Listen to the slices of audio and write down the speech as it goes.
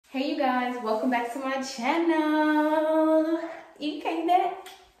Hey you guys, welcome back to my channel. You came back.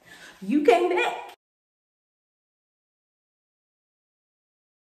 You came back.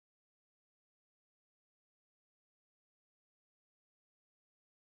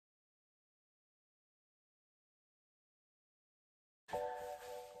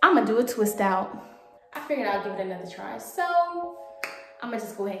 I'm gonna do a twist out. I figured I'll give it another try. So I'm gonna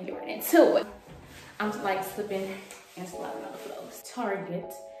just go ahead and get right into it. I'm like slipping and sliding on the flows.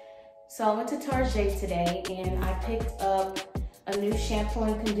 Target. So I went to Target today and I picked up a new shampoo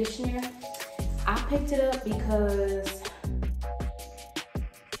and conditioner. I picked it up because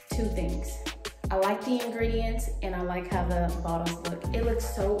two things. I like the ingredients and I like how the bottles look. It looks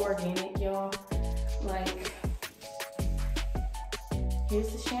so organic, y'all. Like, here's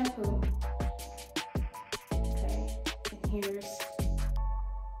the shampoo. Okay, and here's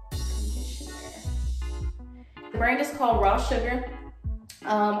the conditioner. The brand is called Raw Sugar.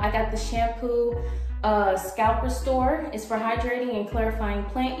 I got the shampoo Scalp Restore. It's for hydrating and clarifying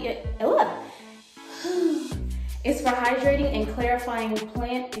It's for hydrating and clarifying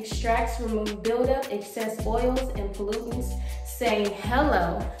plant extracts, remove buildup, excess oils, and pollutants, saying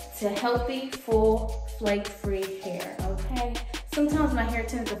hello to healthy, full, flake-free hair, okay? Sometimes my hair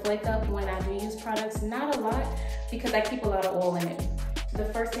tends to flake up when I do use products, not a lot, because I keep a lot of oil in it. The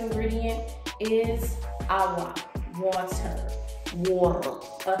first ingredient is agua, water.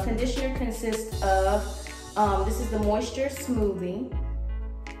 A conditioner consists of, this is the Moisture Smoothie.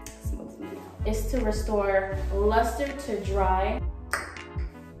 It's to restore luster to dry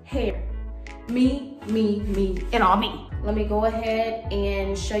hair. Me, and all me. Let me go ahead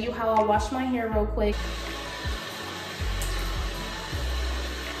and show you how I wash my hair real quick.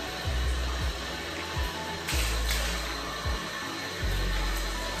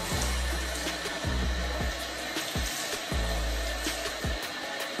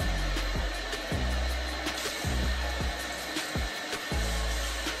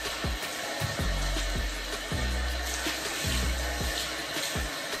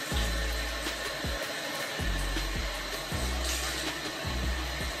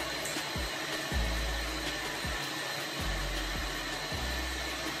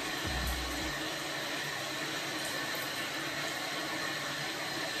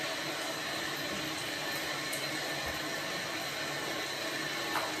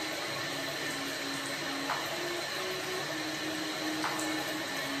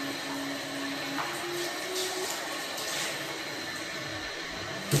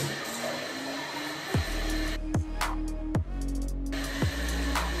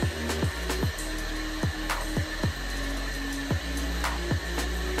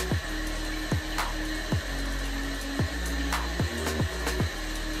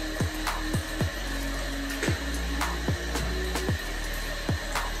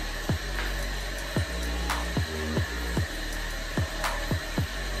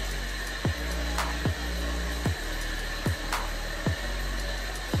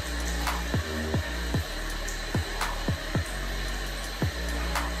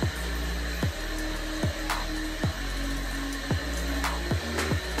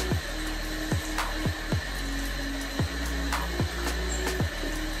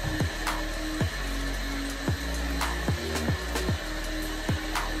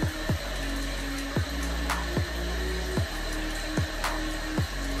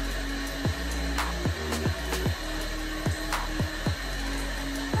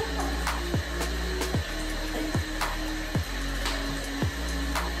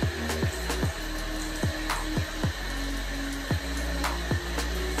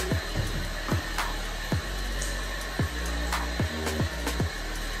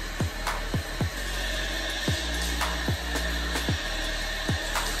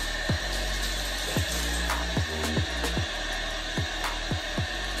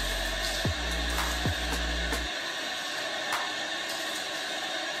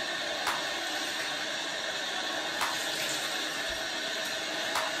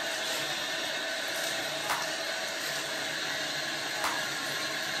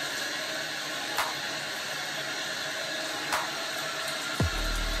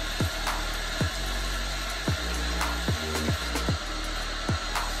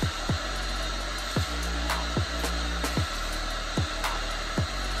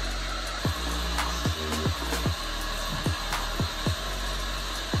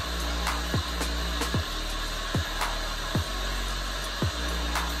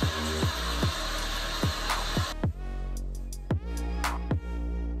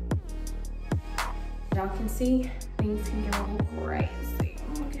 Y'all can see things can get a little crazy.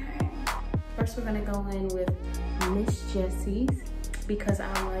 Okay. First we're gonna go in with Miss Jessie's because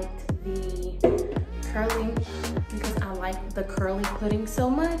I liked the curly pudding so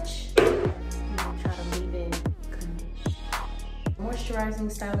much. I'm gonna try to leave it condish.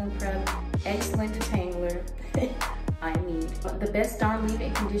 Moisturizing styling prep, excellent detangler. I need the best darn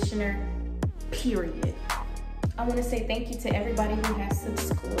leave-in conditioner, period. I want to say thank you to everybody who has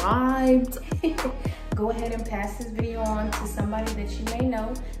subscribed. Go ahead and pass this video on to somebody that you may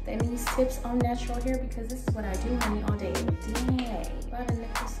know that needs tips on natural hair, because this is what I do, honey, all day, every day. About a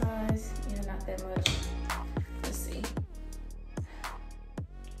nickel size, yeah, not that much. Let's see. It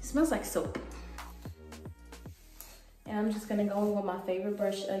smells like soap. And I'm just gonna go in with my favorite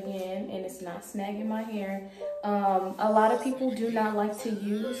brush again, and it's not snagging my hair. A lot of people do not like to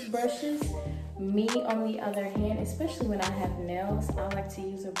use brushes. Me, on the other hand, especially when I have nails, I like to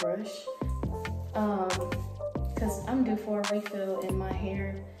use a brush. Cause I'm due for a refill and my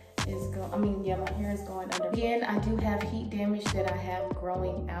hair is my hair is going under. Again, I do have heat damage that I have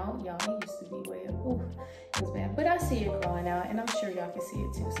growing out. Y'all, it used to be way up. Ooh, it was bad. But I see it growing out, and I'm sure y'all can see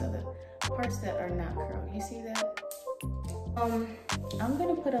it too. So the parts that are not curled, you see that? I'm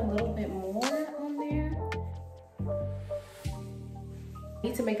gonna put a little bit more on there. I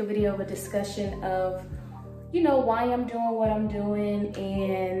need to make a video of a discussion of, you know, why I'm doing what I'm doing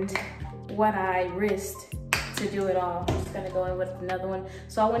and what I risked to do it all. I'm just gonna go in with another one.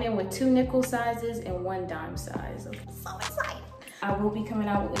 So I went in with 2 nickel sizes and 1 dime size. I'm so excited. I will be coming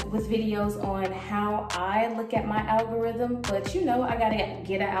out with videos on how I look at my algorithm, but you know, I gotta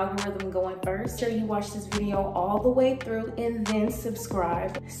get an algorithm going first. Make sure you watch this video all the way through and then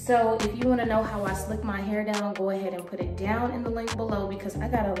subscribe. So if you wanna know how I slick my hair down, go ahead and put it down in the link below, because I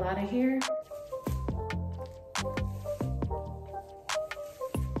got a lot of hair.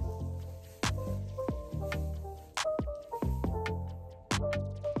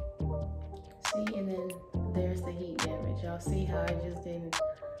 See, and then there's the heat damage. Y'all see how I just didn't,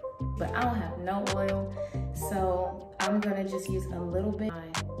 but I don't have no oil, so I'm gonna just use a little bit.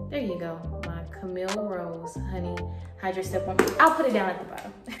 There you go, my Camille Rose Honey Hydra Step on. I'll put it down at the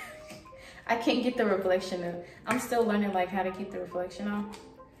bottom. I can't get the reflection of, I'm still learning like how to keep the reflection on.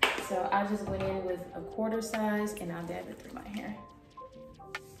 So I just went in with a 1/4 size and I'll dab it through my hair.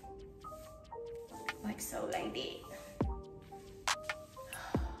 Like so, like that.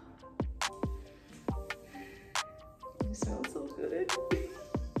 It smells so good.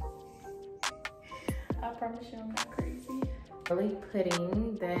 I promise you I'm not crazy. Really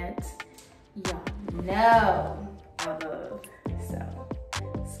pudding that y'all know I love. So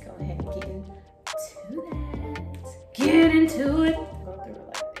let's go ahead and get into that. Get into it. Go through it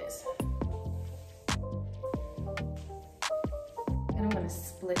like this. And I'm gonna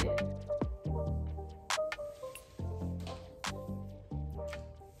split it.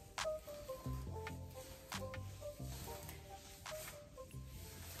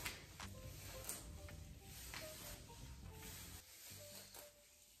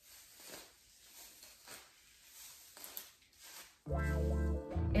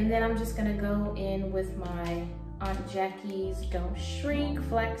 And then I'm just gonna go in with my Aunt Jackie's Don't Shrink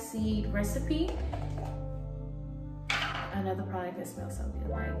Flaxseed recipe. Another product that smells so good.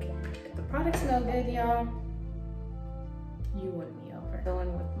 Like, if the product smells good, y'all, you win me over.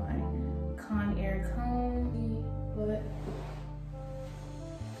 Going with my Conair comb, but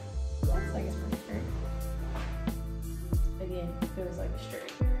looks like it's pretty straight. Again, it feels like a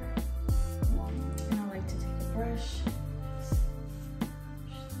straight. And I like to take a brush.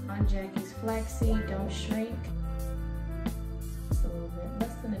 Aunt Jackie's Flaxseed Don't Shrink. Just a little bit,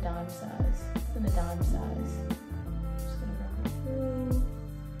 less than a dime size. Less than a dime size. Just gonna rub it through.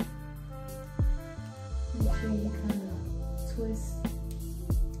 Make sure you kind of twist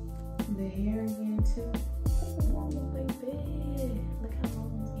the hair again too. Oh, baby. Look how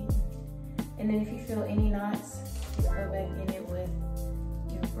long it's getting. And then if you feel any knots, just go back in it with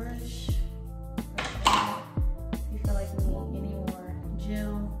your brush. If you feel like you need any more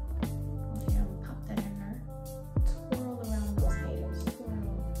gel,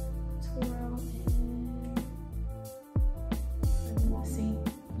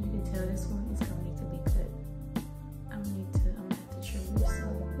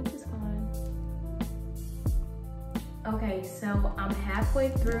 okay, so I'm halfway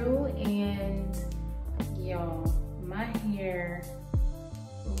through and y'all, my hair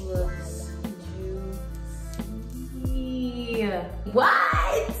looks juicy.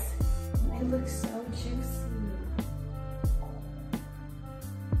 What? It looks so juicy.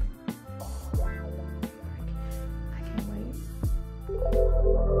 I can't wait.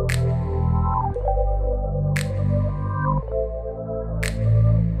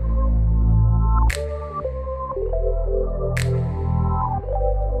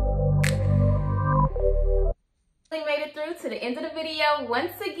 it through to the end of the video.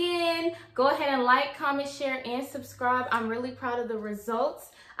 Once again, go ahead and like, comment, share, and subscribe. I'm really proud of the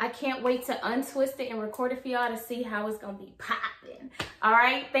results. I can't wait to untwist it and record it for y'all to see how it's gonna be popping. All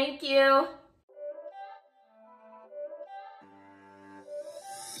right, thank you.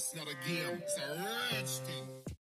 It's not a game, it's a rich thing.